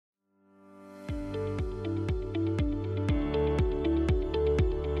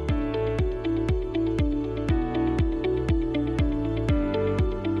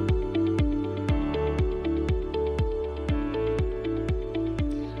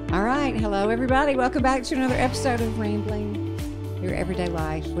All right. Hello, everybody. Welcome back to another episode of Rambling Your Everyday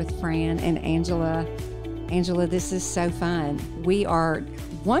Life with Fran and Angela. Angela, this is so fun. We are,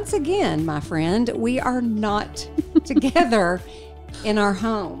 once again, my friend, we are not together in our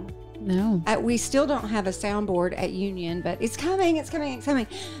home. No. We still don't have a soundboard at Union, but it's coming.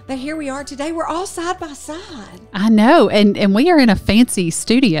 But here we are today. We're all side by side. I know. And we are in a fancy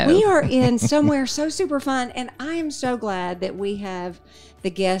studio. We are in somewhere so super fun. And I am so glad that we have the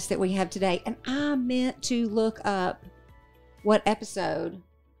guest that we have today. And I meant to look up what episode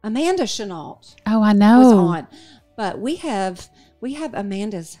Amanda Chenault Oh, I know. was on. But we have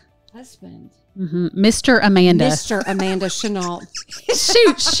Amanda's husband. Mm-hmm. Mr. Amanda. Mr. Amanda Chenault.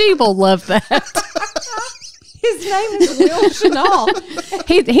 She will love that. His name is Will Chenault.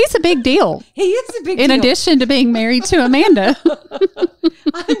 He's a big deal. He is a big In deal. addition to being married to Amanda.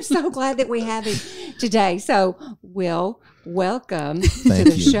 I'm so glad that we have him today. So, Will, welcome to Thank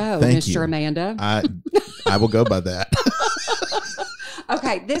the you. show, Thank Mr. you. Amanda. I will go by that.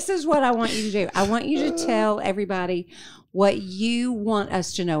 Okay, this is what I want you to do. I want you to tell everybody what you want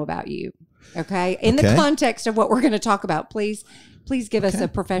us to know about you. Okay? In the Okay. context of what we're going to talk about, please give us a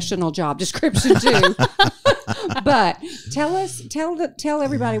professional job description too. But tell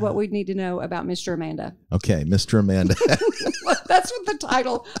everybody what we need to know about Mr. Amanda. Okay, Mr. Amanda. That's what the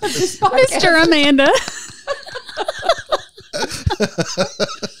title of this podcast. Mr. Amanda.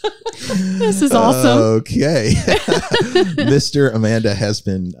 This is awesome. Okay. Mr. Amanda has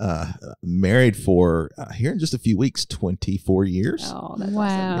been married for, here in just a few weeks, 24 years. Oh, that's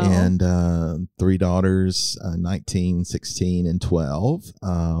Wow. awesome. And 3 daughters, 19, 16, and 12.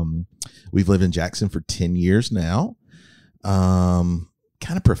 We've lived in Jackson for 10 years now.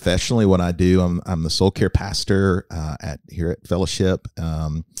 Kind of professionally, what I do, I'm the soul care pastor here at Fellowship.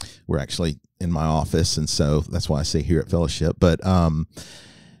 We're actually in my office, and so that's why I say here at Fellowship. But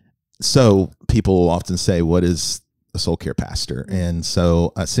so people will often say, "What is a soul care pastor?" And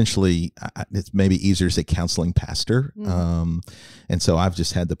so essentially, it's maybe easier to say counseling pastor. And so I've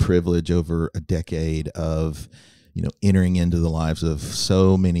just had the privilege over a decade of entering into the lives of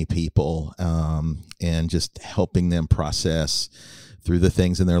so many people and just helping them process through the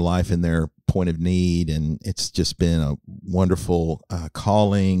things in their life and their point of need. And it's just been a wonderful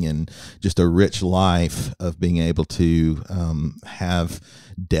calling and just a rich life of being able to have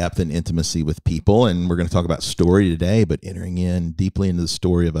depth and intimacy with people. And we're going to talk about story today, but entering in deeply into the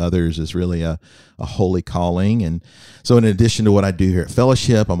story of others is really a holy calling. And so in addition to what I do here at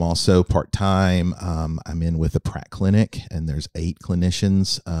Fellowship, I'm also part-time. I'm in with the Pratt Clinic, and there's 8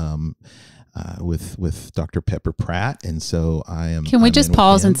 clinicians with Dr. Pepper Pratt. And so Can we just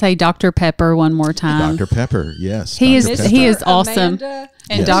pause and say Dr. Pepper one more time? Dr. Pepper, yes. He Dr. is Pepper. he is awesome. Amanda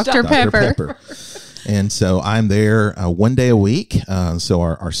And Yes, Dr. Pepper. And so I'm there 1 day a week. So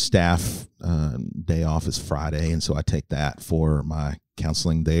our staff day off is Friday. And so I take that for my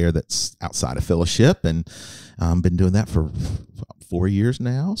counseling there that's outside of Fellowship. And been doing that for 4 years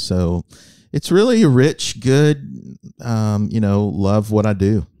now. So it's really rich, good, love what I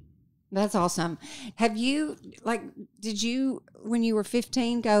do. That's awesome. Did you, when you were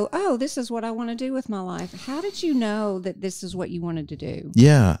 15, go, oh, this is what I want to do with my life? How did you know that this is what you wanted to do?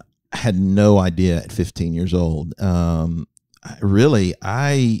 Yeah, I had no idea at 15 years old. I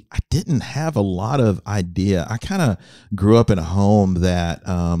didn't have a lot of idea. I kind of grew up in a home that,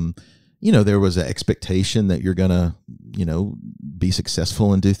 there was an expectation that you're going to, be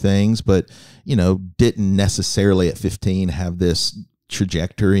successful and do things, but, didn't necessarily at 15 have this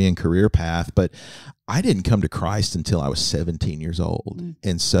trajectory and career path. But I didn't come to Christ until I was 17 years old.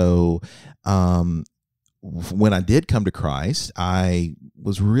 And so when I did come to Christ, I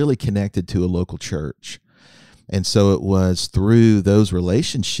was really connected to a local church. And so it was through those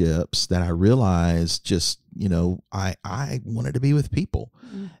relationships that I realized just, I wanted to be with people.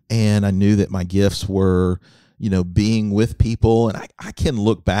 And I knew that my gifts were being with people. And I can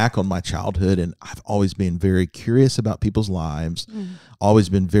look back on my childhood, and I've always been very curious about people's lives, always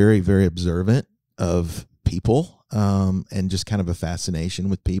been very, very observant of people, and just kind of a fascination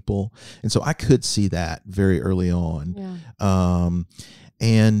with people. And so I could see that very early on. Yeah.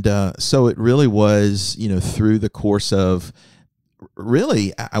 So it really was, through the course of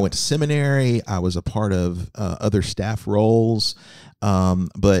really, I went to seminary. I was a part of other staff roles,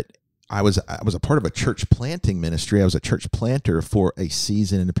 but I was a part of a church planting ministry. I was a church planter for a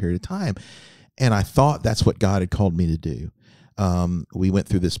season and a period of time, and I thought that's what God had called me to do. We went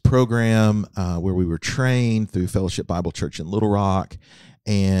through this program where we were trained through Fellowship Bible Church in Little Rock,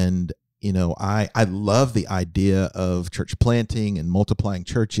 and I love the idea of church planting and multiplying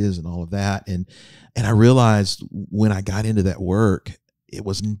churches and all of that, and I realized when I got into that work, it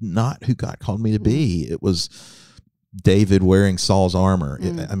was not who God called me to be. It was David wearing Saul's armor.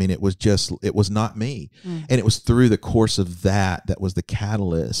 It was not me. And it was through the course of that was the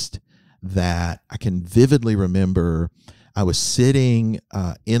catalyst that I can vividly remember. I was sitting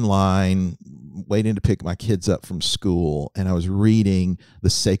in line waiting to pick my kids up from school, and I was reading The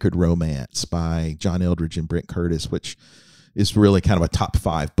Sacred Romance by John Eldredge and Brent Curtis, which is really kind of a top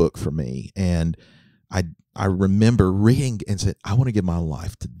 5 book for me. And I remember reading and said, I want to give my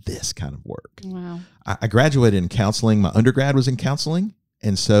life to this kind of work. Wow. I graduated in counseling. My undergrad was in counseling.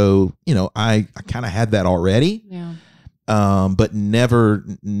 And so, I kind of had that already. Yeah. But never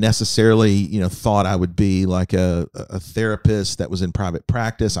necessarily, thought I would be like a therapist that was in private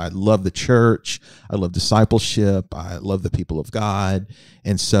practice. I love the church. I love discipleship. I love the people of God.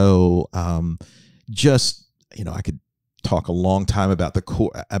 And so I could talk a long time about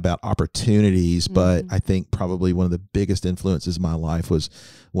about opportunities, but I think probably one of the biggest influences in my life was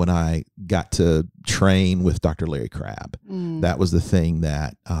when I got to train with Dr. Larry Crabb. That was the thing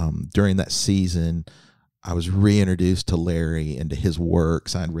that during that season, I was reintroduced to Larry and to his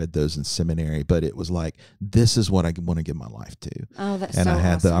works. I had read those in seminary, but it was like, this is what I want to give my life to. Oh, that's and so I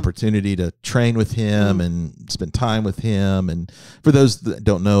had awesome. the opportunity to train with him and spend time with him. And for those that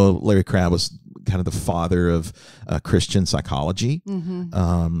don't know, Larry Crabb was kind of the father of Christian psychology, and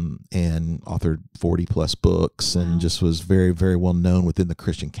authored 40 plus books, and just was very, very well known within the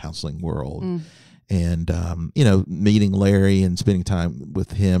Christian counseling world. And, meeting Larry and spending time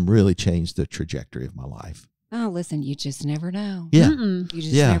with him really changed the trajectory of my life. Oh, listen, you just never know. Yeah. You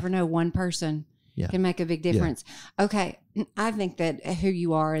just never know. One person can make a big difference. Yeah. Okay. I think that who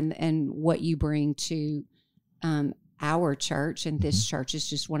you are and what you bring to our church and this church is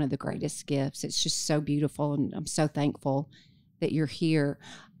just one of the greatest gifts. It's just so beautiful, and I'm so thankful that you're here.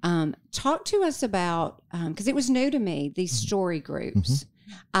 Talk to us about, because it was new to me, these story groups.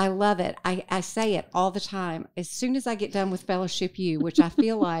 I love it. I say it all the time. As soon as I get done with Fellowship U, which I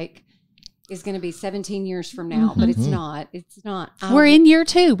feel like is going to be 17 years from now, but it's not. It's not. We're in year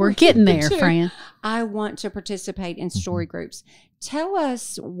 2. We're getting there, Fran. I want to participate in story groups. Tell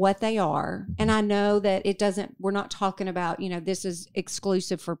us what they are. And I know that we're not talking about, this is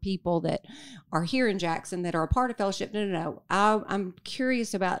exclusive for people that are here in Jackson that are a part of Fellowship. No. I'm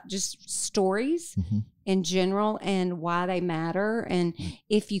curious about just stories in general and why they matter. And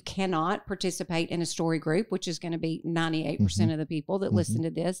if you cannot participate in a story group, which is going to be 98% of the people that listen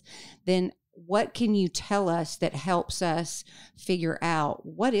to this, then what can you tell us that helps us figure out,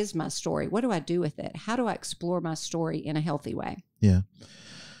 what is my story? What do I do with it? How do I explore my story in a healthy way? Yeah.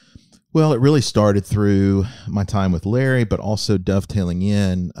 Well, it really started through my time with Larry, but also dovetailing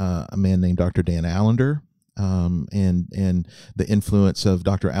in a man named Dr. Dan Allender, and the influence of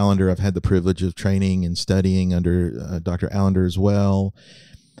Dr. Allender. I've had the privilege of training and studying under Dr. Allender as well.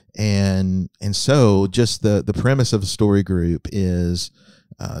 And so just the premise of a story group is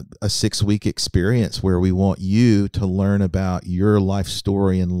a 6-week experience where we want you to learn about your life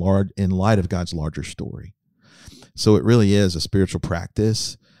story in light of God's larger story. So it really is a spiritual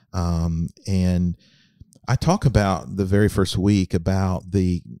practice. And I talk about the very first week about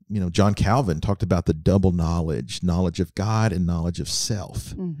John Calvin talked about the double knowledge of God and knowledge of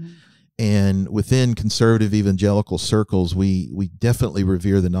self. And within conservative evangelical circles, we definitely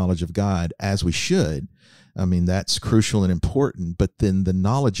revere the knowledge of God, as we should. I mean, that's crucial and important, but then the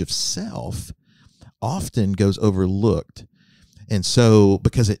knowledge of self often goes overlooked. And so,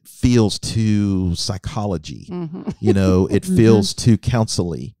 because it feels too psychology, it feels too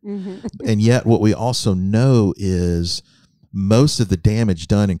counsel-y. And yet what we also know is most of the damage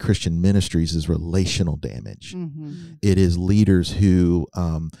done in Christian ministries is relational damage. It is leaders who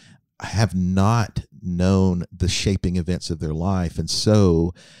have not known the shaping events of their life. And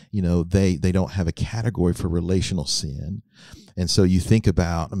so, they don't have a category for relational sin. And so you think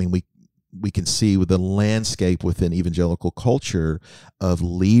about, we can see with the landscape within evangelical culture of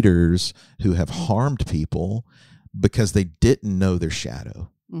leaders who have harmed people because they didn't know their shadow.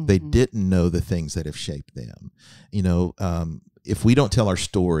 They didn't know the things that have shaped them. If we don't tell our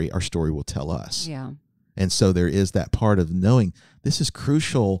story will tell us. Yeah. And so there is that part of knowing this is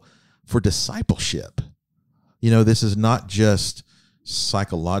crucial for discipleship. This is not just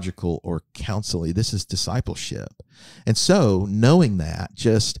psychological or counseling. This is discipleship. And so knowing that,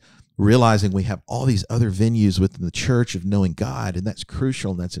 just realizing we have all these other venues within the church of knowing God, and that's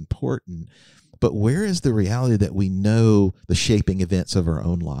crucial and that's important. But where is the reality that we know the shaping events of our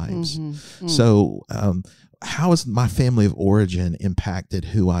own lives? So how has my family of origin impacted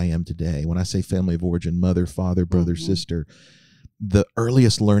who I am today? When I say family of origin, mother, father, brother, sister, the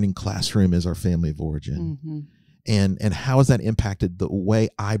earliest learning classroom is our family of origin. And how has that impacted the way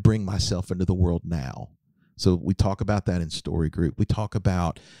I bring myself into the world now? So we talk about that in story group. We talk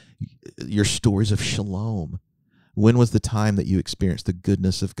about your stories of shalom. When was the time that you experienced the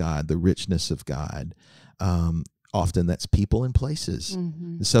goodness of God, the richness of God? Often that's people and places.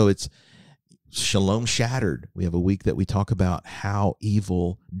 Mm-hmm. So it's shalom shattered. We have a week that we talk about how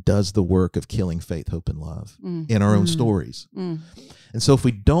evil does the work of killing faith, hope, and love in our own stories. And so if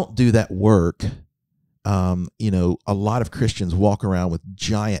we don't do that work, a lot of Christians walk around with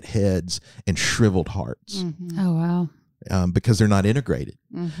giant heads and shriveled hearts. Oh, wow. Because they're not integrated.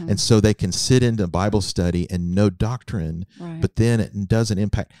 And so they can sit into Bible study and know doctrine, but then it doesn't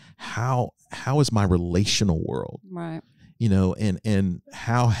impact how is my relational world? Right. And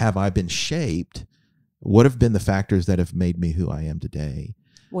how have I been shaped? What have been the factors that have made me who I am today?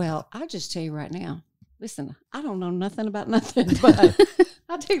 Well, I'll just tell you right now, listen, I don't know nothing about nothing, but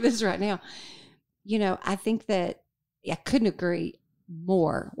I'll tell you this right now. I think that I couldn't agree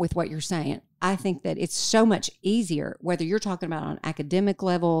more with what you're saying. I think that it's so much easier, whether you're talking about on an academic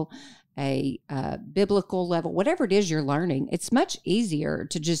level, a biblical level, whatever it is you're learning, it's much easier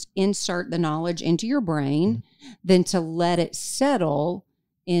to just insert the knowledge into your brain than to let it settle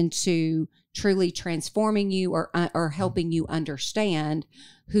into truly transforming you or helping you understand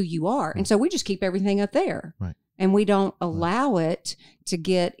who you are. And so we just keep everything up there. Right. And we don't allow it to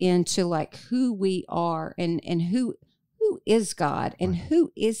get into like who we are and who is God and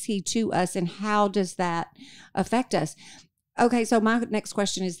who is he to us and how does that affect us? Okay, so my next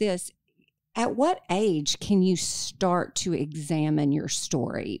question is this. At what age can you start to examine your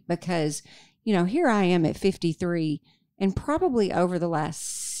story? Because, here I am at 53 and probably over the last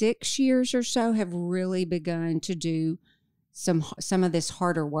 6 years or so have really begun to do some of this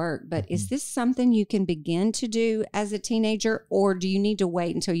harder work. But is this something you can begin to do as a teenager, or do you need to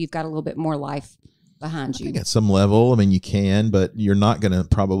wait until you've got a little bit more life behind you? I think at some level, you can, but you're not going to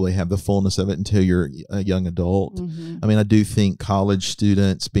probably have the fullness of it until you're a young adult. I do think college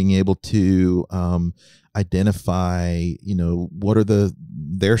students being able to identify, what are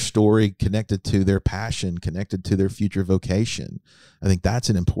their story connected to their passion, connected to their future vocation. I think that's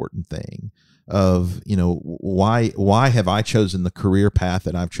an important thing of, why have I chosen the career path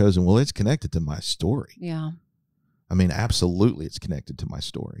that I've chosen? Well, it's connected to my story. Yeah. Absolutely, it's connected to my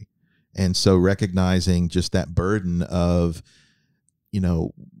story. And so recognizing just that burden of,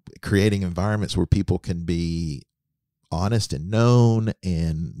 creating environments where people can be honest and known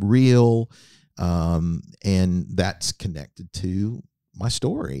and real, and that's connected to my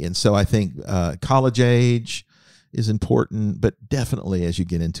story. And so I think college age is important, but definitely as you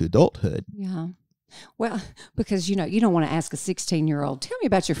get into adulthood. Yeah. Well, because, you don't want to ask a 16-year-old, tell me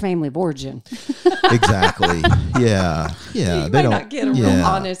about your family of origin. Exactly. Yeah. Yeah. You may not get a real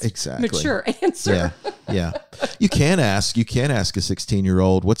honest, mature answer. Yeah. You can ask a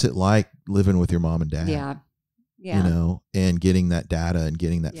 16-year-old, what's it like living with your mom and dad? Yeah. Yeah. And getting that data and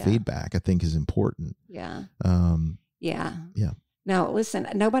getting that feedback, I think is important. Yeah. Yeah. Now, listen,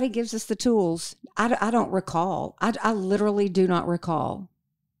 nobody gives us the tools. I don't recall. I literally do not recall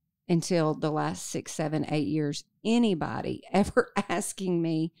until the last 6, 7, 8 years, anybody ever asking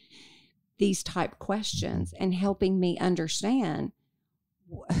me these type questions and helping me understand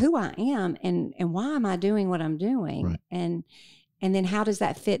who I am and why am I doing what I'm doing, right. and then how does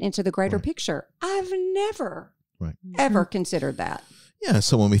that fit into the greater right. picture? I've never right. ever considered that. Yeah.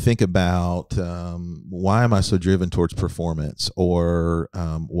 So when we think about why am I so driven towards performance, or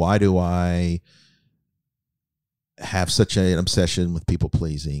why do I have such an obsession with people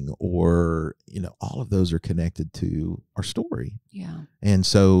pleasing, or, all of those are connected to our story. Yeah. And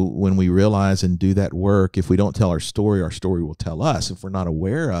so when we realize and do that work, if we don't tell our story will tell us. If we're not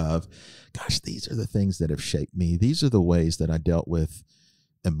aware of, gosh, these are the things that have shaped me. These are the ways that I dealt with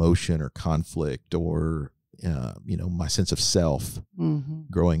emotion or conflict or, my sense of self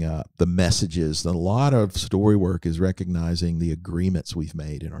growing up, the messages. A lot of story work is recognizing the agreements we've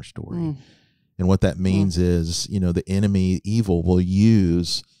made in our story. And what that means is, the enemy, evil, will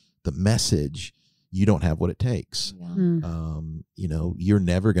use the message. You don't have what it takes. Yeah. You're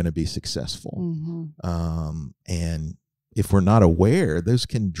never going to be successful. And if we're not aware, those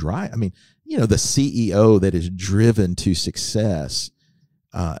can drive. The CEO that is driven to success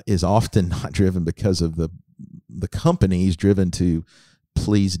is often not driven because of the company. He's driven to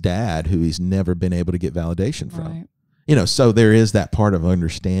please dad, who he's never been able to get validation from. Right. So there is that part of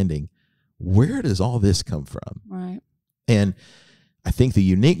understanding, where does all this come from? Right. And I think the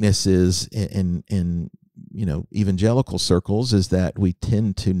uniqueness is in evangelical circles is that we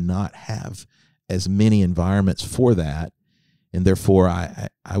tend to not have as many environments for that. And therefore, I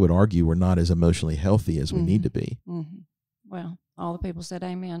would argue we're not as emotionally healthy as we need to be. Mm-hmm. Well, all the people said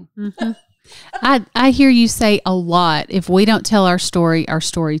amen. Mm-hmm. I hear you say a lot, if we don't tell our story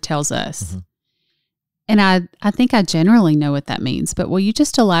tells us. Mm-hmm. And I think I generally know what that means, but will you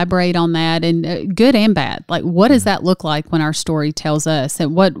just elaborate on that, and good and bad? Like, what does that look like when our story tells us?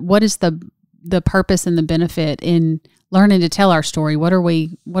 And what is the purpose and the benefit in learning to tell our story? What are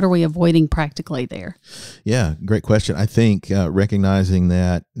we avoiding practically there? Yeah, great question. I think recognizing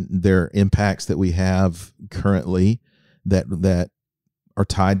that there are impacts that we have currently that are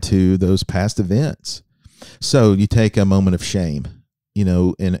tied to those past events. So you take a moment of shame,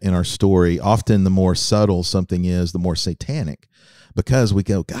 in our story. Often the more subtle something is, the more satanic, because we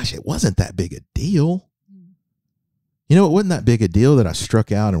go, gosh, it wasn't that big a deal. It wasn't that big a deal that I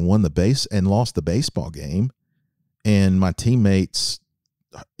struck out and won the base and lost the baseball game. And my teammates,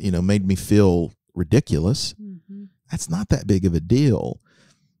 made me feel ridiculous. Mm-hmm. That's not that big of a deal.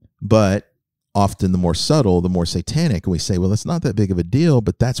 But often the more subtle, the more satanic. And we say, well, it's not that big of a deal,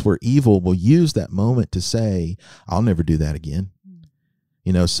 but that's where evil will use that moment to say, I'll never do that again.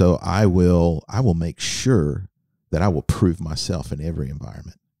 So I will make sure that I will prove myself in every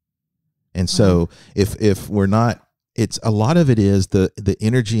environment. And so if we're not, it's a lot of it is the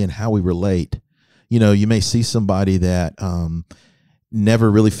energy and how we relate. You may see somebody that never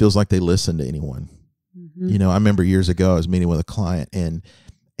really feels like they listen to anyone. Mm-hmm. I remember years ago I was meeting with a client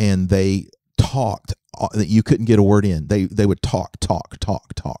and they talked that you couldn't get a word in. They would talk.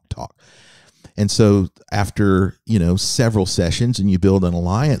 And so after, several sessions, and you build an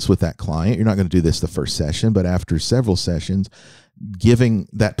alliance with that client, you're not going to do this the first session, but after several sessions, giving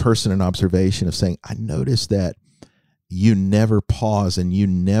that person an observation of saying, I noticed that you never pause and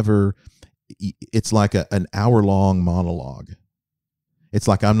it's like an hour-long monologue. It's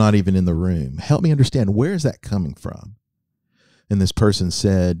like I'm not even in the room. Help me understand, where is that coming from? And this person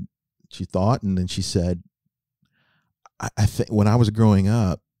said, she thought, and then she said, I think when I was growing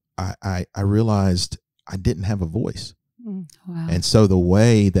up, I realized I didn't have a voice. Wow. And so the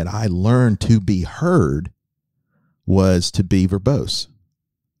way that I learned to be heard was to be verbose.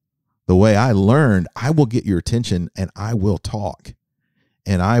 The way I learned, I will get your attention and I will talk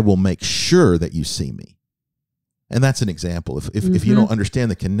and I will make sure that you see me. And that's an example. If you don't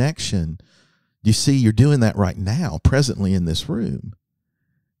understand the connection, you see you're doing that right now, presently in this room.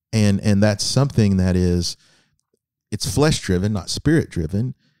 And that's something that it's flesh driven, not spirit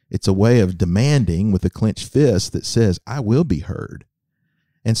driven. It's a way of demanding with a clenched fist that says, I will be heard.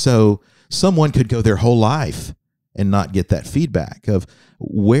 And so someone could go their whole life and not get that feedback of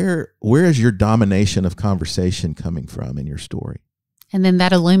where is your domination of conversation coming from in your story? And then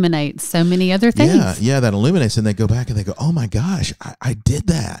that illuminates so many other things. Yeah, that illuminates. And they go back and they go, oh my gosh, I did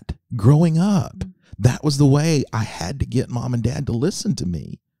that growing up. That was the way I had to get mom and dad to listen to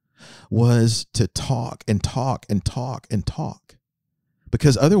me, was to talk and talk and talk and talk.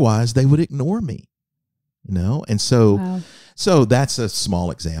 Because otherwise they would ignore me, And so, So that's a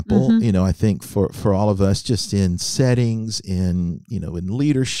small example, I think for all of us, just in settings, in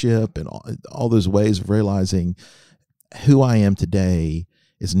leadership and all those ways of realizing who I am today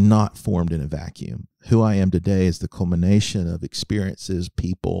is not formed in a vacuum. Who I am today is the culmination of experiences,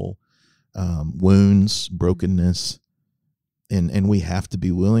 people, wounds, brokenness, and we have to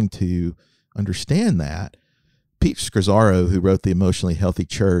be willing to understand that. Pete Scazzero, who wrote The Emotionally Healthy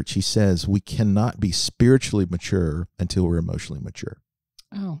Church, he says we cannot be spiritually mature until we're emotionally mature.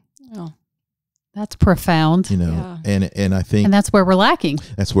 Oh, that's profound. And I think, and that's where we're lacking.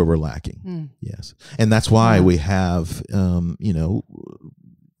 That's where we're lacking. Yes, and that's why we have,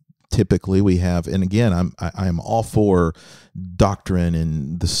 typically we have, and again, I am all for doctrine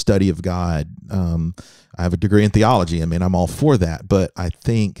and the study of God. I have a degree in theology. I'm all for that, but I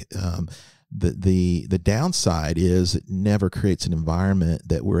think. The downside is it never creates an environment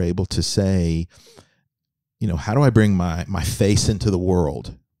that we're able to say, how do I bring my face into the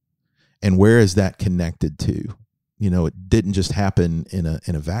world, and where is that connected to? It didn't just happen in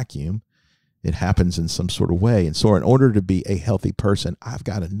a vacuum. It happens in some sort of way. And so in order to be a healthy person, I've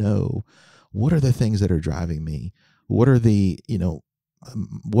got to know, what are the things that are driving me? What are the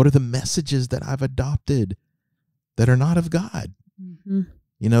messages that I've adopted that are not of God? Mm-hmm.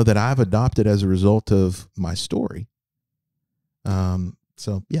 That I've adopted as a result of my story.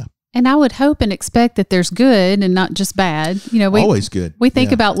 So, yeah. And I would hope and expect that there's good and not just bad. Always good. We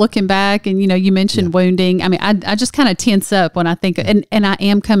think about looking back, and, you mentioned wounding. I just kind of tense up when I think, and I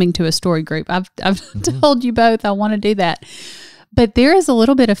am coming to a story group. I've told you both I want to do that. But there is a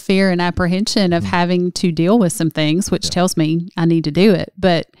little bit of fear and apprehension of having to deal with some things, which tells me I need to do it.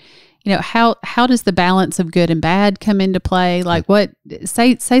 But how does the balance of good and bad come into play? Like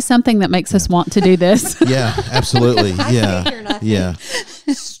say something that makes us want to do this. Yeah, absolutely. Yeah.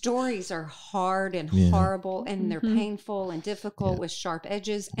 Stories are hard and horrible, and they're painful and difficult with sharp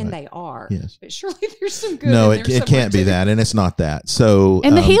edges, and they are. Yes. But surely there's some good. No, it can't be that, and it's not that. So,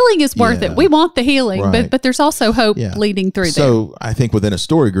 and the healing is worth it. We want the healing, but there's also hope leading through there. So I think within a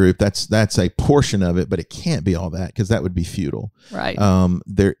story group, that's a portion of it, but it can't be all that, because that would be futile. Right.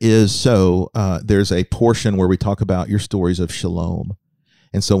 There's a portion where we talk about your stories of shalom.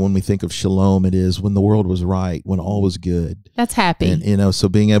 And so when we think of shalom, it is when the world was right, when all was good. That's happy. And, so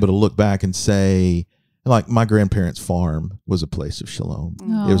being able to look back and say, like, my grandparents' farm was a place of shalom.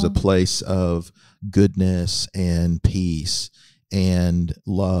 Oh. It was a place of goodness and peace and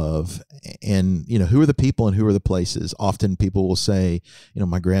love. And, who are the people and who are the places? Often people will say,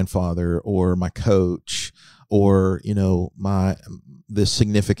 my grandfather or my coach or, this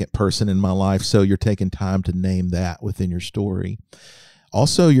significant person in my life. So you're taking time to name that within your story.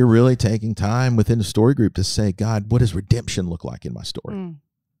 Also, you're really taking time within the story group to say, God, what does redemption look like in my story?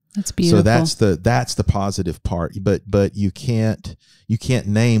 That's beautiful. So that's the positive part. But you can't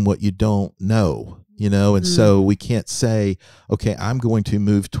name what you don't know, and so we can't say, okay, I'm going to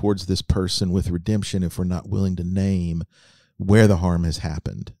move towards this person with redemption if we're not willing to name where the harm has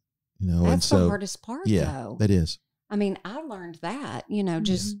happened. That's the hardest part, though. That is. I mean, I learned that,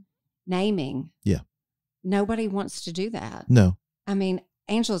 just naming. Yeah. Nobody wants to do that. No. I mean,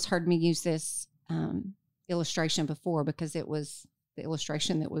 Angela's heard me use this illustration before, because it was the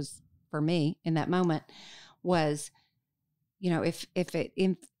illustration that was for me in that moment was,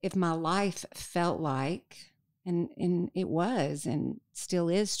 if my life felt like, and it was and still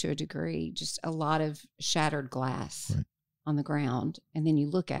is to a degree, just a lot of shattered glass on the ground, and then you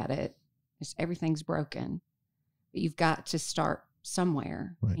look at it, everything's broken, but you've got to start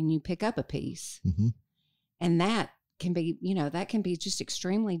somewhere, and you pick up a piece, and that can be, that can be just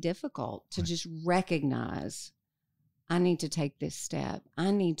extremely difficult to just recognize, I need to take this step.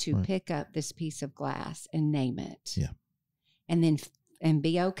 I need to pick up this piece of glass and name it. Yeah. And then, and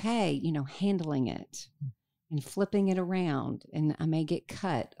be okay, handling it and flipping it around. And I may get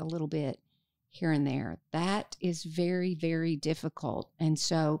cut a little bit here and there. That is very, very difficult. And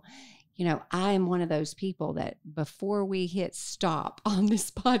so, I am one of those people that before we hit stop on this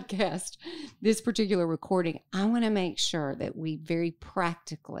podcast, this particular recording, I want to make sure that we very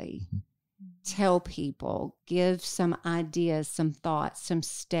practically tell people, give some ideas, some thoughts, some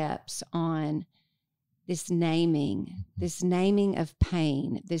steps on this naming of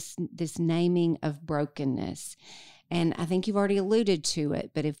pain, this naming of brokenness. And I think you've already alluded to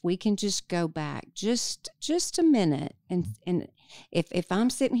it, but if we can just go back just a minute, and if I'm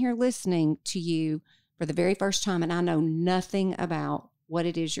sitting here listening to you for the very first time and I know nothing about what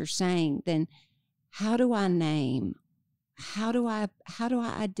it is you're saying, then how do I name? How do I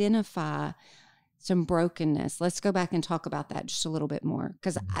identify some brokenness? Let's go back and talk about that just a little bit more,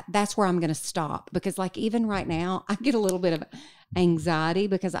 because that's where I'm going to stop. Because like even right now, I get a little bit of anxiety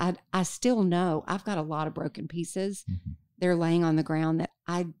because I still know I've got a lot of broken pieces. They're laying on the ground that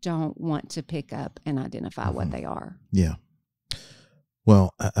I don't want to pick up and identify what they are. Yeah.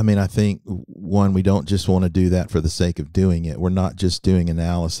 Well, I mean, I think, one, we don't just want to do that for the sake of doing it. We're not just doing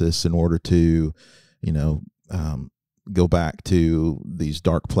analysis in order to, go back to these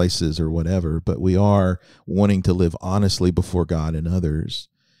dark places or whatever, but we are wanting to live honestly before God and others.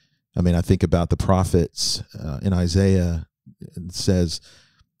 I mean, I think about the prophets in Isaiah. It says,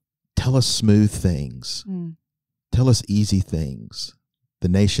 tell us smooth things. Tell us easy things. The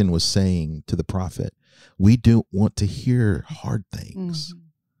nation was saying to the prophet, we don't want to hear hard things.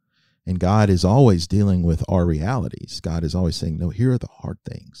 And God is always dealing with our realities. God is always saying, no, here are the hard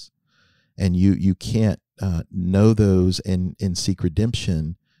things. And you can't know those and seek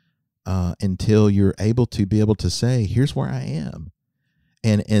redemption until you're able to say, here's where I am.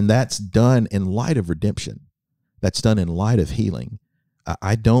 And that's done in light of redemption. That's done in light of healing.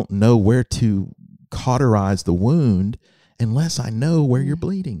 I don't know where to cauterize the wound unless I know where you're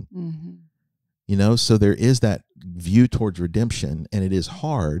bleeding. So there is that view towards redemption, and it is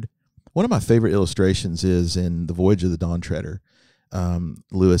hard. One of my favorite illustrations is in The Voyage of the Dawn Treader.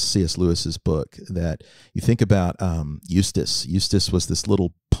 C.S. Lewis's book, that you think about Eustace. Eustace was this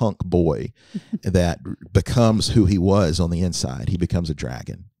little punk boy that becomes who he was on the inside. He becomes a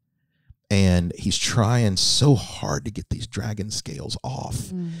dragon. And he's trying so hard to get these dragon scales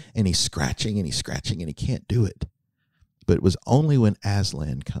off. And he's scratching and he can't do it. But it was only when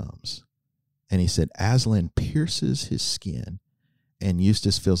Aslan comes. And he said, Aslan pierces his skin and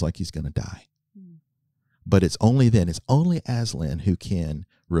Eustace feels like he's going to die. But it's only then, it's only Aslan who can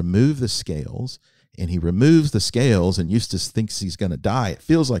remove the scales, and he removes the scales, and Eustace thinks he's going to die. It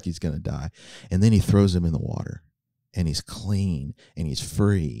feels like he's going to die. And then he throws him in the water, and he's clean, and he's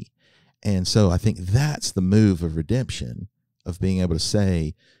free. And so I think that's the move of redemption, of being able to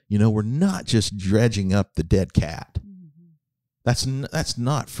say, you know, we're not just dredging up the dead cat. Mm-hmm. That's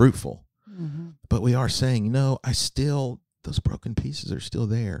not fruitful. Mm-hmm. But we are saying, no, those broken pieces are still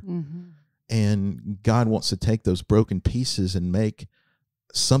there. Mm-hmm. And God wants to take those broken pieces and make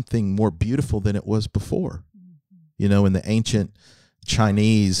something more beautiful than it was before. Mm-hmm. You know, in the ancient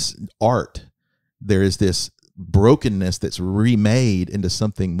Chinese art, there is this brokenness that's remade into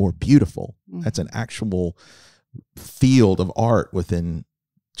something more beautiful. Mm-hmm. That's an actual field of art within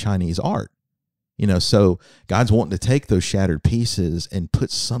Chinese art. You know, so God's wanting to take those shattered pieces and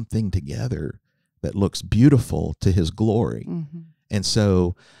put something together that looks beautiful to his glory. Mm-hmm. And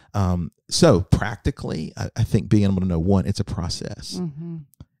so, practically, I think being able to know, one, it's a process. Mm-hmm.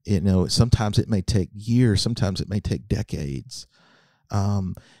 You know, sometimes it may take years, sometimes it may take decades.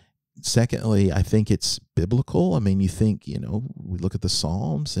 Secondly, I think it's biblical. I mean, you think, you know, we look at the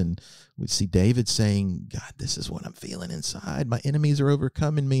Psalms and we see David saying, God, this is what I'm feeling inside. My enemies are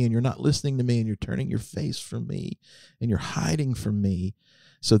overcoming me, and you're not listening to me, and you're turning your face from me, and you're hiding from me.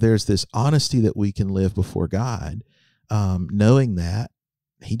 So there's this honesty that we can live before God, knowing that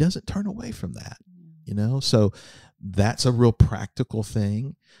he doesn't turn away from that, you know? So that's a real practical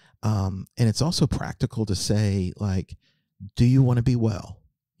thing. And it's also practical to say, like, do you want to be well?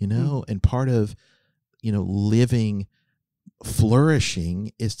 You know, and part of, you know, living,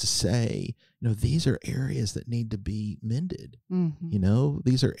 flourishing is to say, you know, these are areas that need to be mended. Mm-hmm. You know,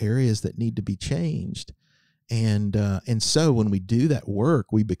 these are areas that need to be changed. And so when we do that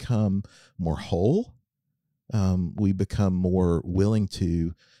work, we become more whole. We become more willing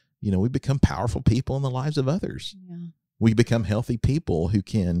to, you know, we become powerful people in the lives of others. Yeah. We become healthy people who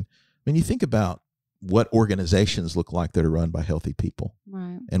can, when you think about what organizations look like that are run by healthy people,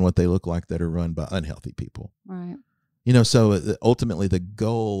 right, and what they look like that are run by unhealthy people. Right. You know, so ultimately the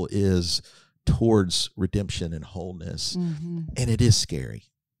goal is towards redemption and wholeness. Mm-hmm. And it is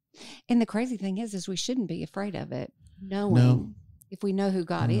scary. And the crazy thing is we shouldn't be afraid of it, knowing if we know who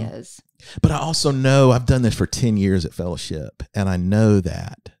God is. But I also know, I've done this for 10 years at Fellowship, and I know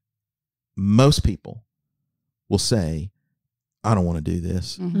that most people will say, I don't want to do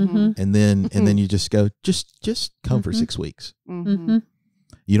this. Mm-hmm. And then you just go, just come for 6 weeks. Mm-hmm.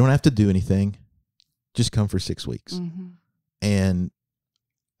 You don't have to do anything. Just come for 6 weeks. Mm-hmm. And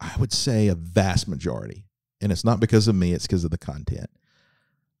I would say a vast majority, and it's not because of me, it's because of the content.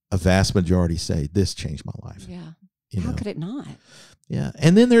 A vast majority say, this changed my life. Yeah. How could it not? Yeah.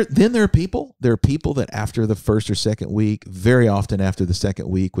 And then there are people that after the first or second week, very often after the second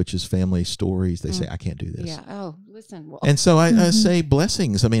week, which is family stories, they say, I can't do this. Yeah. Oh, listen. Well. And so I say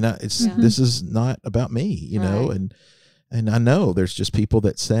blessings. I mean, this is not about me, you know, and I know there's just people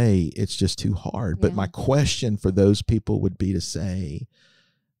that say it's just too hard. But my question for those people would be to say,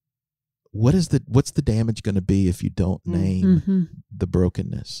 what's the damage going to be if you don't name the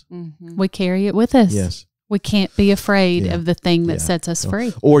brokenness? Mm-hmm. We carry it with us. Yes. We can't be afraid of the thing that sets us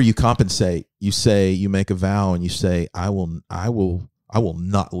free. Or you compensate. You say, you make a vow and you say, I will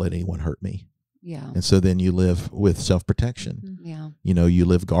not let anyone hurt me. Yeah. And so then you live with self-protection. Yeah. You know, you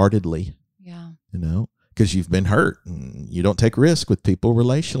live guardedly. Yeah. You know, because you've been hurt and you don't take risk with people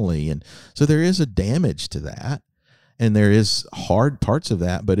relationally. And so there is a damage to that. And there is hard parts of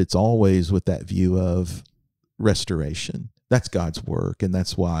that, but it's always with that view of restoration. That's God's work. And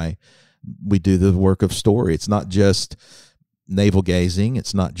that's why we do the work of story. It's not just navel gazing.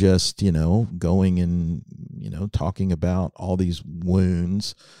 It's not just, you know, going and, you know, talking about all these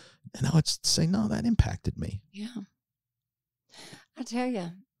wounds. No, it's saying, no, that impacted me. Yeah. I tell you,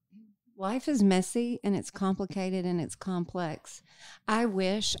 life is messy and it's complicated and it's complex. I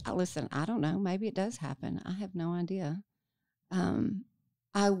wish, listen, I don't know, maybe it does happen. I have no idea.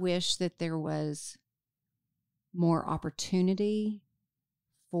 I wish that there was more opportunity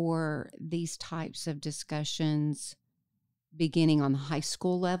for these types of discussions beginning on the high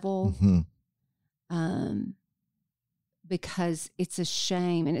school level. Mm-hmm. Because it's a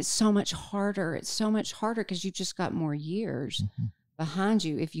shame and it's so much harder. It's so much harder because you've just got more years behind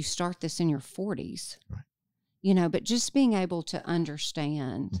you if you start this in your 40s. Right. You know, but just being able to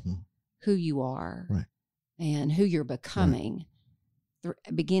understand who you are and who you're becoming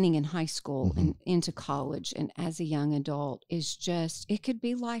beginning in high school and into college and as a young adult is just, it could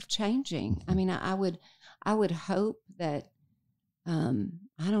be life-changing. I mean, I would hope that,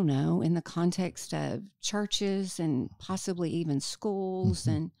 I don't know, in the context of churches and possibly even schools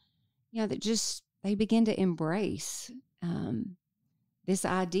and, you know, that just they begin to embrace this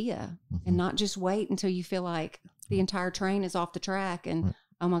idea and not just wait until you feel like the entire train is off the track and,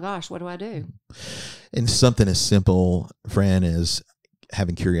 oh my gosh, what do I do? And something as simple, Fran, as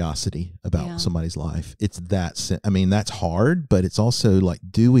having curiosity about somebody's life. It's that, I mean, that's hard, but it's also like,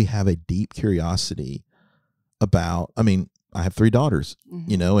 do we have a deep curiosity about, I mean, I have 3 daughters,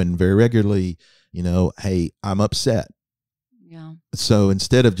 you know, and very regularly, you know, hey, I'm upset. Yeah. So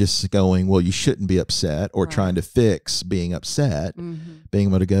instead of just going, well, you shouldn't be upset, or trying to fix being upset, being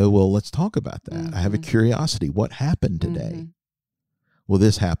able to go, well, let's talk about that. I have a curiosity. What happened today? Well,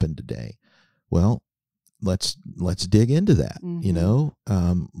 this happened today. Well, let's dig into that. You know,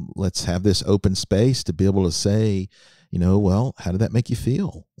 let's have this open space to be able to say, you know, well, how did that make you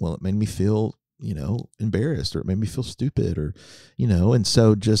feel? Well, it made me feel, you know, embarrassed, or it made me feel stupid, or, you know, and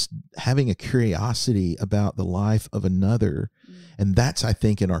so just having a curiosity about the life of another. And that's, I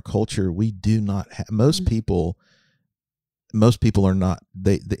think, in our culture, we do not have, most people are not,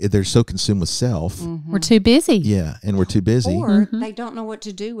 they're so consumed with self. We're too busy. Yeah. And we're too busy. Or they don't know what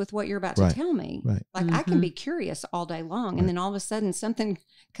to do with what you're about to tell me. Right. Like I can be curious all day long. And then all of a sudden something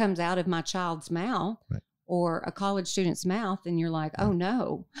comes out of my child's mouth or a college student's mouth. And you're like, oh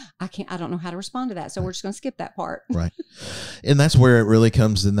no, I don't know how to respond to that. So we're just going to skip that part. Right. And that's where it really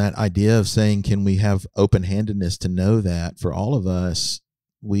comes in, that idea of saying, can we have open-handedness to know that for all of us,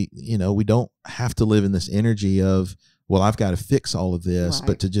 we don't have to live in this energy of, well, I've got to fix all of this,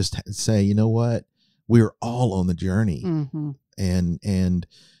 but to just say, you know what, we're all on the journey, and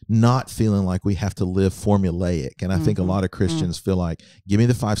not feeling like we have to live formulaic. And I think a lot of Christians feel like, give me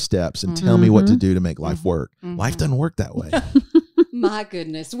the 5 steps and tell me what to do to make life work. Life doesn't work that way. My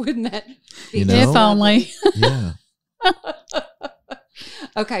goodness, wouldn't that be? You know? If only. Yeah.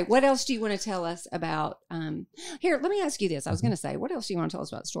 Okay, what else do you want to tell us about? Here, let me ask you this. I was going to say, what else do you want to tell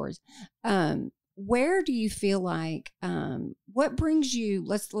us about stories? Where do you feel like, what brings you,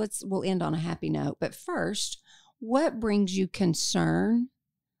 we'll end on a happy note, but first, what brings you concern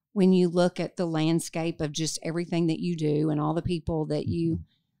when you look at the landscape of just everything that you do and all the people that you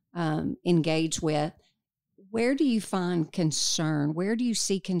engage with? Where do you find concern? Where do you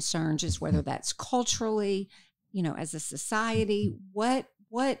see concern, just whether that's culturally, you know, as a society? What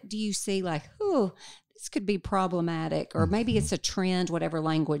do you see like, oh, this could be problematic, or maybe it's a trend, whatever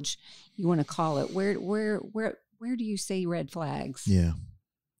language you want to call it? Where do you see red flags? Yeah.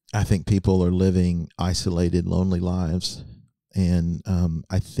 I think people are living isolated, lonely lives. And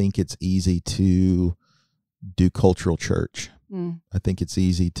I think it's easy to do cultural church. I think it's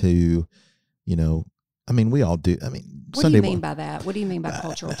easy to, you know, I mean, we all do. I mean, what do you mean by that? What do you mean by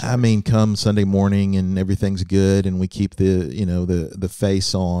cultural church? I mean, come Sunday morning and everything's good, and we keep the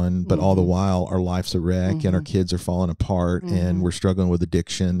face on, but all the while our life's a wreck and our kids are falling apart and we're struggling with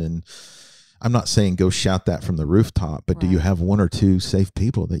addiction. And I'm not saying go shout that from the rooftop, but do you have 1 or 2 safe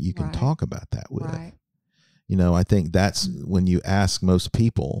people that you can talk about that with? Right. You know, I think that's when you ask most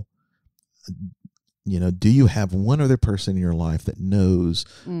people, you know, do you have one other person in your life that knows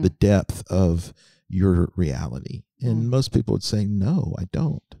the depth of your reality? And most people would say, no, I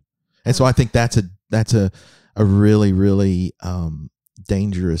don't. And so I think that's a really, really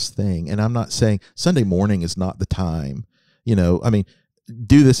dangerous thing. And I'm not saying Sunday morning is not the time, you know, I mean,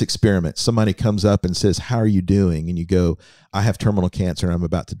 do this experiment. Somebody comes up and says, how are you doing? And you go, I have terminal cancer and I'm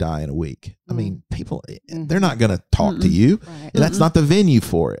about to die in a week. I mean, people, they're not going to talk to you. Right. And that's not the venue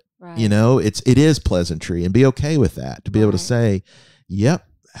for it. Right. You know, it is pleasantry, and be okay with that, to be able to say, yep,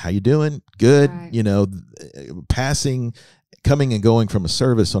 how you doing? Good. Right. You know, coming and going from a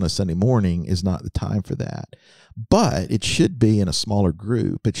service on a Sunday morning is not the time for that. But it should be in a smaller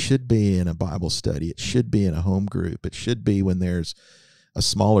group. It should be in a Bible study. It should be in a home group. It should be when there's a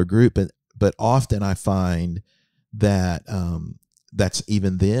smaller group. But often I find that that's,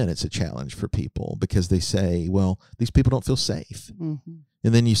 even then, it's a challenge for people, because they say, well, these people don't feel safe.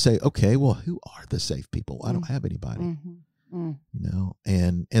 And then you say, okay, well, who are the safe people? I don't have anybody. You know,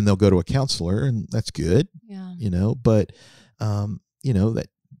 and they'll go to a counselor, and that's good. Yeah. You know, but you know, that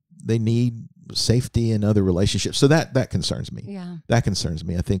they need safety in other relationships. So that concerns me. Yeah. That concerns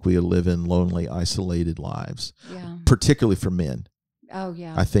me. I think we live in lonely, isolated lives. Yeah. Particularly for men. Oh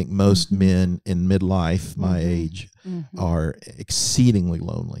yeah. I think most men in midlife, my age, are exceedingly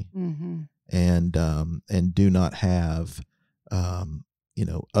lonely. And do not have you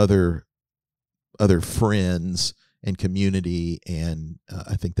know, other friends and community, and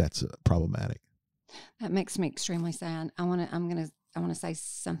I think that's problematic. That makes me extremely sad. I'm gonna I want to say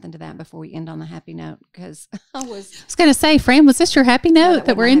something to that before we end on the happy note, because I was going to say, Fran, was this your happy note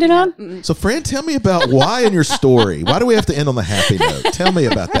that we're ending on? So, Fran, tell me about why in your story. Why do we have to end on the happy note? Tell me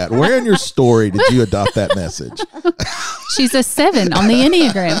about that. Where in your story did you adopt that message? She's a 7 on the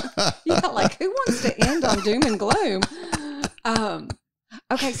Enneagram. Yeah, like who wants to end on doom and gloom?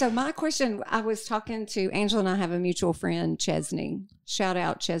 Okay, so my question, I was talking to Angela, and I have a mutual friend, Chesney. Shout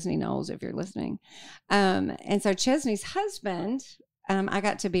out Chesney Knowles if you're listening. And so Chesney's husband, I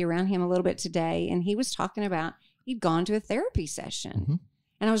got to be around him a little bit today, and he was talking about he'd gone to a therapy session. Mm-hmm.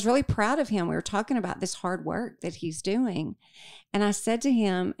 And I was really proud of him. We were talking about this hard work that he's doing. And I said to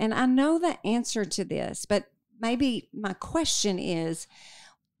him, and I know the answer to this, but maybe my question is,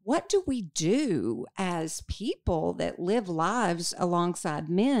 what do we do as people that live lives alongside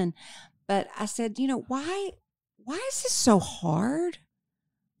men? But I said, why is this so hard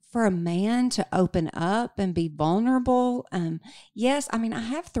for a man to open up and be vulnerable? Yes, I mean, I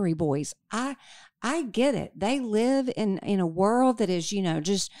have 3 boys. I get it. They live in a world that is,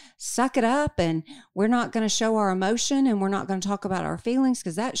 just suck it up, and we're not going to show our emotion, and we're not going to talk about our feelings,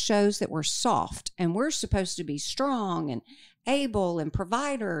 because that shows that we're soft, and we're supposed to be strong and able and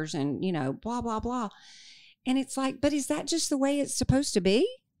providers and, blah, blah, blah. And it's like, but is that just the way it's supposed to be?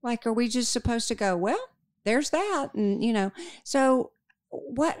 Like, are we just supposed to go, well, there's that? And, so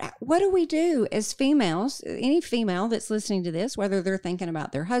what do we do as females, any female that's listening to this, whether they're thinking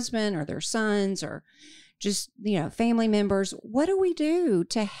about their husband or their sons or just, family members, what do we do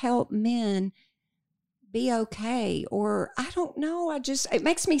to help men be okay? Or I don't know. It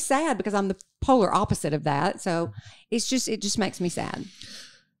makes me sad because I'm the polar opposite of that. So it just makes me sad.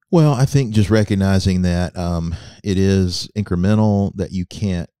 Well, I think just recognizing that it is incremental, that you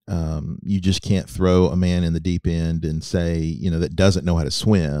just can't throw a man in the deep end and say, that doesn't know how to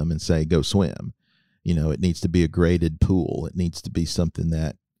swim and say, go swim. It needs to be a graded pool. It needs to be something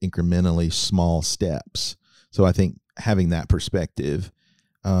that incrementally small steps. So I think having that perspective,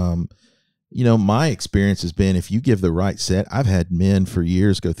 my experience has been, if you give the right set, I've had men for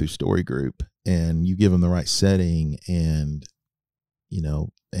years go through story group, and you give them the right setting, and,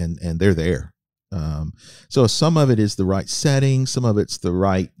 and they're there. So some of it is the right setting. Some of it's the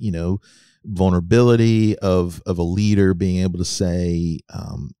right, vulnerability of a leader being able to say,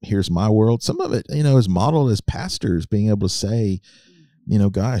 here's my world. Some of it, is modeled as pastors being able to say,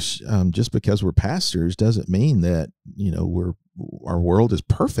 gosh, just because we're pastors doesn't mean that, our world is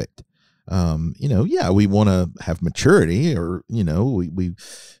perfect. We want to have maturity, or, we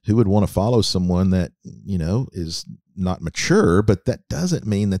who would want to follow someone that, is not mature, but that doesn't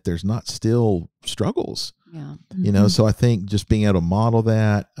mean that there's not still struggles. Yeah. Mm-hmm. So I think just being able to model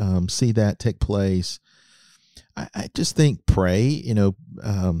that, see that take place. I just think pray,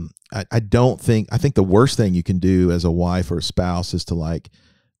 I think the worst thing you can do as a wife or a spouse is to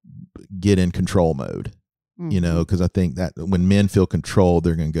get in control mode. Because I think that when men feel controlled,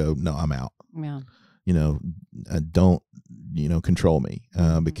 they're going to go, no, I'm out. Yeah. Don't, control me,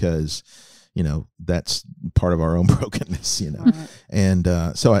 because, that's part of our own brokenness, Right. And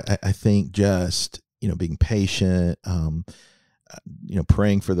so I think just, being patient,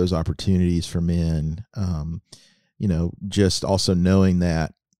 praying for those opportunities for men, just also knowing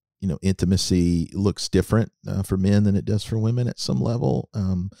that, intimacy looks different for men than it does for women at some level.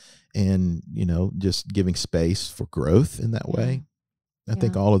 And, just giving space for growth in that way. I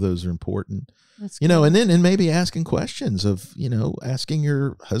think all of those are important. That's good. And maybe asking questions of, asking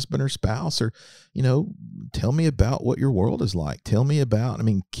your husband or spouse, or, tell me about what your world is like. Tell me about,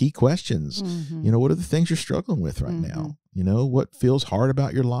 key questions. Mm-hmm. What are the things you're struggling with right now? What feels hard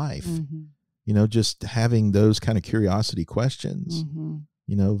about your life? Mm-hmm. Just having those kind of curiosity questions,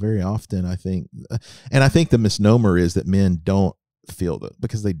 very often, I think. And I think the misnomer is that men don't feel that,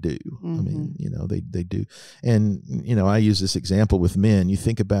 because they do. Mm-hmm. They do. And, I use this example with men. You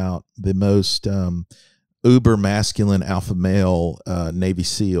think about the most uber masculine alpha male Navy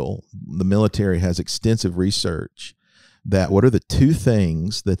SEAL. The military has extensive research that what are the 2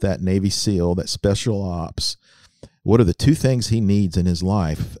 things that Navy SEAL, that special ops, what are the 2 things he needs in his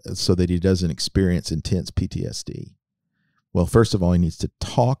life so that he doesn't experience intense PTSD? Well, first of all, he needs to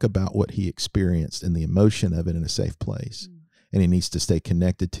talk about what he experienced and the emotion of it in a safe place. Mm. And he needs to stay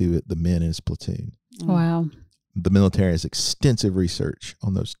connected to it, the men in his platoon. Wow. The military has extensive research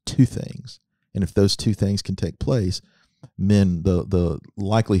on those 2 things. And if those 2 things can take place, men, the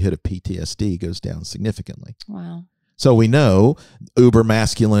likelihood of PTSD goes down significantly. Wow. So we know uber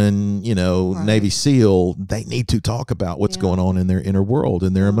masculine, right. Navy SEAL, they need to talk about what's going on in their inner world,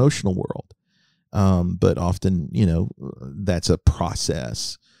 in their emotional world. But often, that's a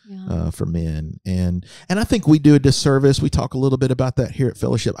process. for men. And I think we do a disservice. We talk a little bit about that here at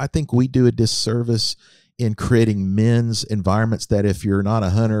Fellowship. I think we do a disservice in creating men's environments that if you're not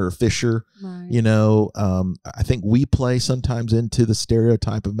a hunter or fisher, you know, I think we play sometimes into the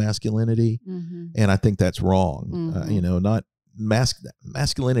stereotype of masculinity. And I think that's wrong. You know, not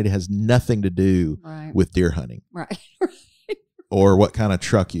masculinity has nothing to do with deer hunting. Or what kind of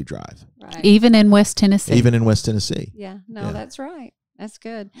truck you drive. Even in West Tennessee. Even in West Tennessee. Yeah. No, that's right. That's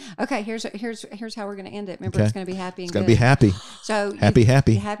good. Okay, here's how we're going to end it. Remember, it's going to be happy. It's going to be happy. So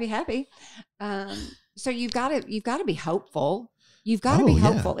happy. So you've got to be hopeful. You've got to be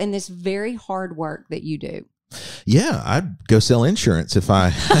hopeful in this very hard work that you do. Yeah, I'd go sell insurance if I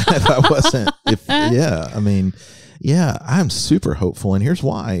if I wasn't. I mean, yeah, I'm super hopeful, and here's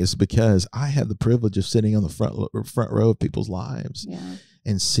why: is because I have the privilege of sitting on the front row of people's lives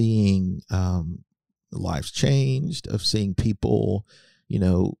and seeing lives changed, of seeing people, you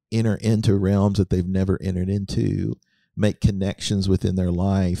know, enter into realms that they've never entered into, make connections within their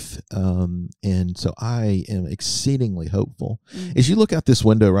life. And so I am exceedingly hopeful. As you look out this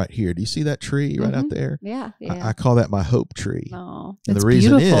window right here, do you see that tree right out there? Yeah. I call that my hope tree. Oh, and the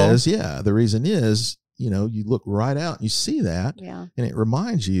reason is, you know, you look right out and you see that, and it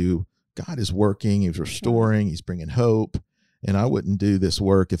reminds you God is working, He's restoring, He's bringing hope. And I wouldn't do this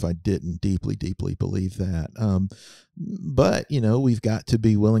work if I didn't deeply, deeply believe that. But, you know, we've got to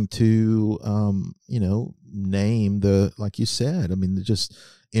be willing to, you know, name like you said, I mean, just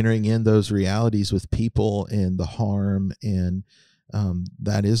entering in those realities with people and the harm, and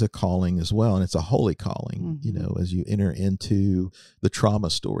that is a calling as well. And it's a holy calling, you know, as you enter into the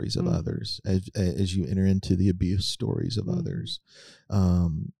trauma stories of others, as you enter into the abuse stories of others,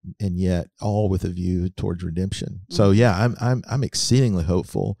 and yet all with a view towards redemption. So yeah, I'm exceedingly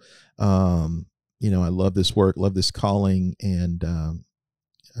hopeful. You know, I love this work, love this calling, and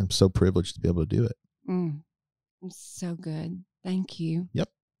I'm so privileged to be able to do it. It's so good. Thank you. Yep.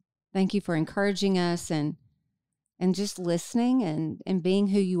 Thank you for encouraging us and just listening and being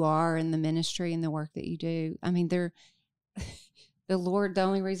who you are in the ministry and the work that you do. I mean, the Lord, the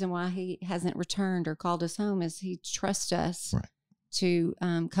only reason why He hasn't returned or called us home is He trusts us to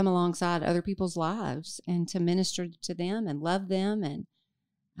come alongside other people's lives and to minister to them and love them and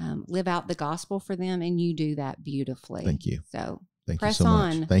live out the gospel for them. And you do that beautifully. Thank you. So thank press you so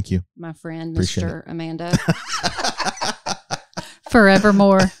on, much. Thank you, my friend, Appreciate Mr. it. Amanda.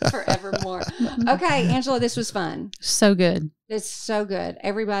 Forevermore. Forevermore. Okay, Angela, this was fun. So good. It's so good.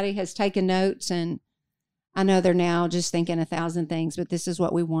 Everybody has taken notes, and I know they're now just thinking 1,000 things, but this is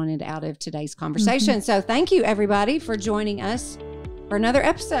what we wanted out of today's conversation. So thank you, everybody, for joining us for another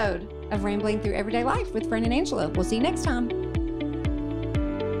episode of Rambling Through Everyday Life with Fran and Angela. We'll see you next time.